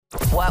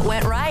What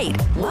went right?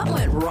 What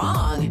went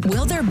wrong?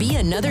 Will there be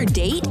another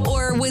date,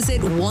 or was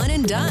it one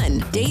and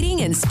done? Dating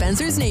in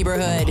Spencer's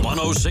Neighborhood.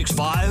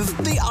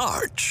 106.5 The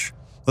Arch.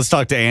 Let's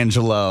talk to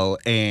Angelo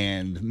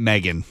and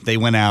Megan. They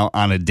went out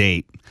on a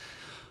date.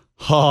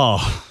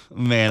 Oh,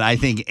 man, I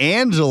think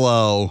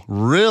Angelo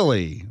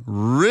really,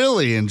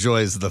 really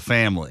enjoys the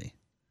family.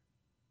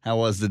 How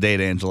was the date,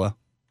 Angelo?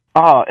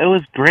 Oh, it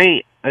was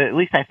great. At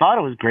least I thought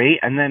it was great.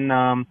 And then,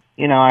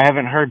 I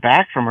haven't heard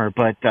back from her,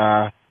 but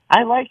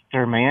I liked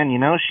her, man.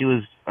 She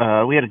was,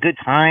 we had a good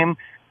time.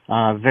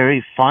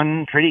 Very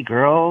fun, pretty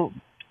girl.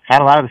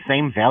 Had a lot of the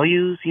same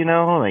values,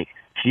 like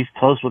she's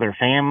close with her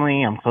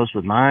family. I'm close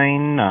with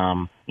mine.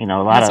 A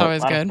lot of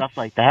stuff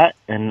like that.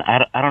 And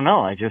I don't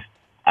know.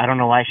 I don't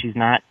know why she's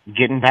not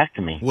getting back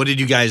to me. What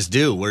did you guys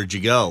do? Where'd you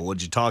go?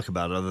 What'd you talk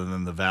about other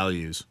than the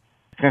values?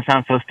 It's going to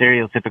sound so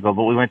stereotypical,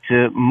 but we went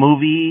to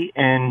movie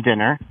and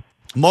dinner.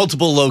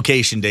 Multiple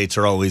location dates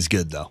are always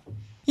good, though.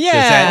 Yeah.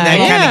 That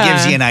kind of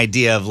gives you an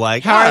idea of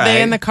like, how are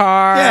they in the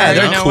car? Yeah,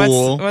 they're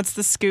cool. What's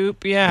the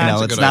scoop?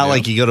 Yeah. It's not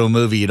like you go to a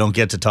movie, you don't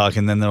get to talk,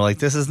 and then they're like,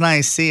 this is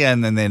nice, see ya,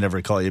 and then they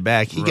never call you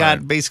back. You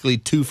got basically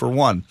 2 for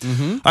 1.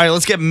 Mm-hmm. All right,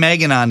 let's get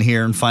Megan on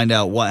here and find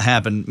out what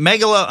happened.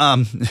 Megalo,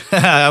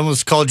 I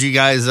almost called you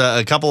guys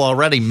a couple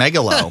already,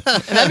 Megalo.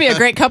 That'd be a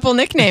great couple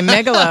nickname,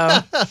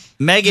 Megalo.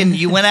 Megan,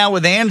 you went out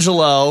with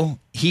Angelo.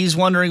 He's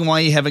wondering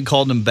why you haven't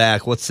called him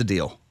back. What's the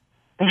deal?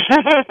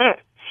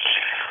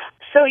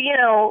 So,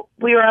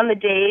 we were on the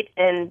date,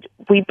 and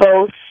we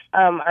both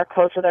are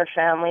close with our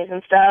families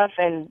and stuff,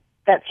 and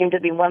that seemed to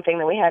be one thing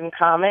that we had in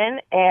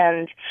common.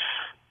 And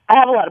I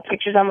have a lot of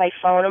pictures on my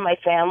phone of my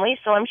family,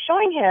 so I'm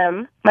showing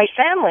him my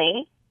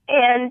family,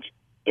 and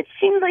it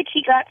seemed like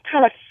he got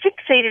kind of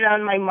fixated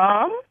on my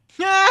mom.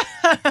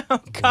 Oh,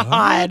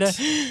 God.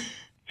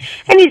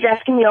 And he's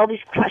asking me all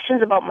these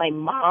questions about my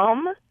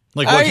mom.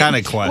 Like what kind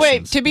of questions?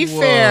 Wait, to be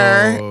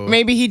fair,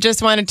 maybe he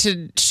just wanted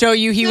to show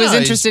you he was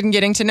interested in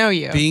getting to know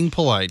you. Being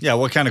polite. Yeah,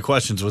 what kind of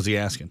questions was he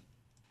asking?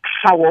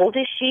 How old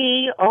is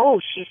she? Oh,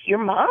 she's your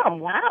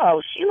mom.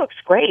 Wow, she looks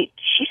great.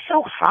 She's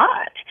so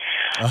hot.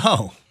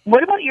 Oh.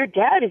 What about your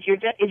dad? Is your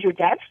dad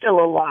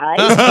still alive?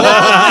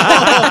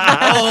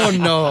 Oh,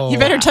 no. You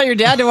better tell your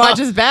dad to watch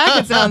his back,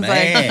 it sounds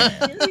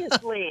like.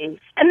 Seriously.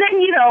 And then,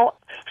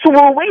 so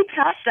we're way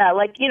past that.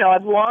 Like,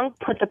 I've long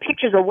put the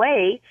pictures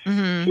away.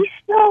 Mm-hmm. He's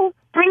still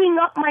bringing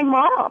up my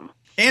mom.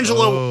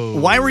 Angelo,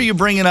 why were you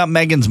bringing up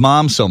Megan's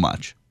mom so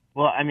much?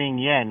 Well,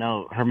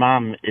 her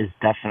mom is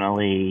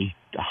definitely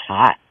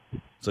hot.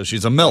 So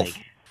she's a MILF.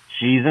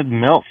 She's a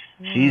MILF.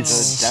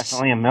 She's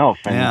definitely a MILF.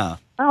 And, yeah.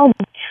 Oh.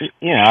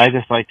 I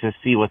just like to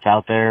see what's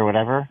out there or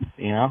whatever,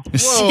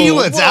 See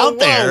what's out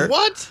there?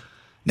 What?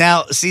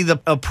 Now, see, the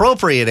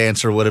appropriate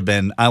answer would have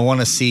been, I want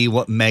to see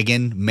what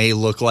Megan may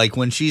look like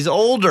when she's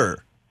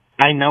older.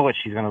 I know what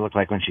she's going to look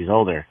like when she's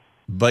older.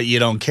 But you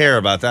don't care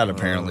about that,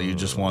 apparently. You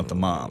just want the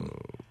mom.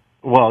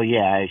 Well,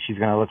 yeah, she's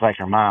going to look like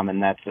her mom,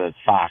 and that's a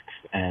fox.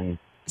 And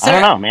I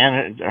don't know,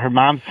 man. Her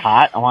mom's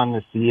hot. I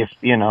wanted to see if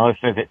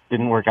it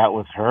didn't work out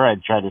with her,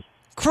 I'd try to...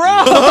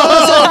 Crow!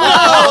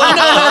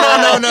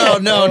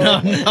 No.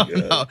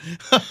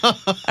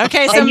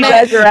 Okay, so and you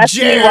guys are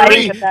asking me why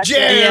you got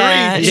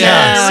Jerry!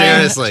 Yeah,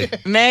 seriously.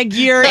 Meg,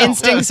 your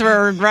instincts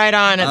were right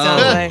on, it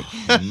sounds like.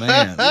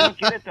 Man.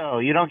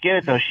 You don't get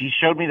it, though. She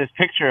showed me this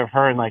picture of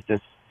her in, like,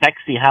 this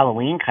sexy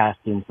Halloween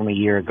costume from a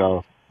year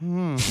ago.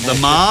 The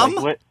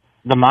mom?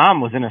 The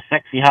mom was in a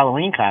sexy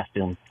Halloween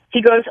costume.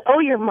 He goes, oh,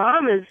 your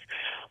mom is...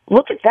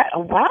 Look at that.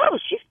 Oh, wow,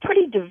 she's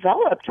pretty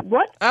developed.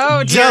 What?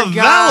 Oh, dear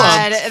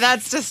God.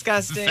 That's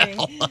disgusting.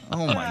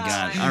 Oh, my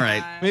God. All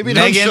right. Maybe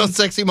Megan, don't show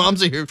sexy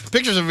moms of your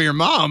pictures of your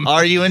mom.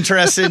 Are you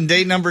interested in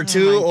date number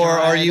 2, or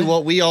are you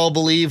what we all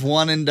believe,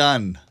 one and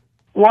done?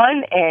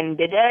 One and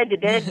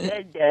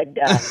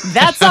da-da-da-da-da-da.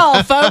 That's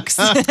all, folks.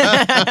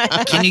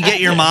 Can you get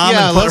your mom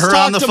and put her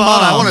on the phone?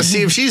 Mom. I want to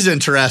see if she's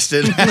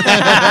interested.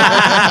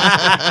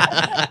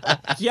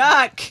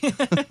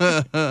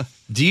 Yuck.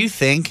 Do you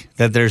think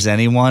that there's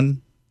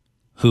anyone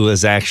who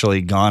has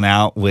actually gone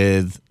out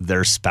with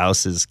their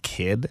spouse's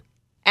kid?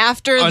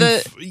 After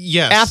they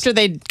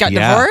got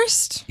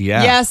divorced?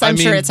 Yeah. Yes, I'm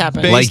sure it's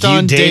happened. Like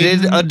you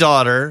dated a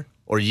daughter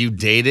or you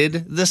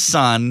dated the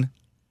son,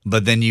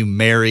 but then you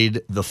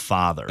married the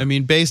father. I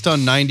mean, based on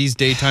 90s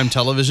daytime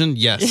television,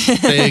 yes,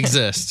 they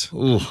exist.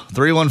 Ooh,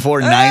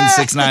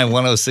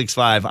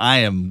 314-969-1065. I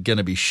am going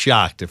to be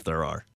shocked if there are.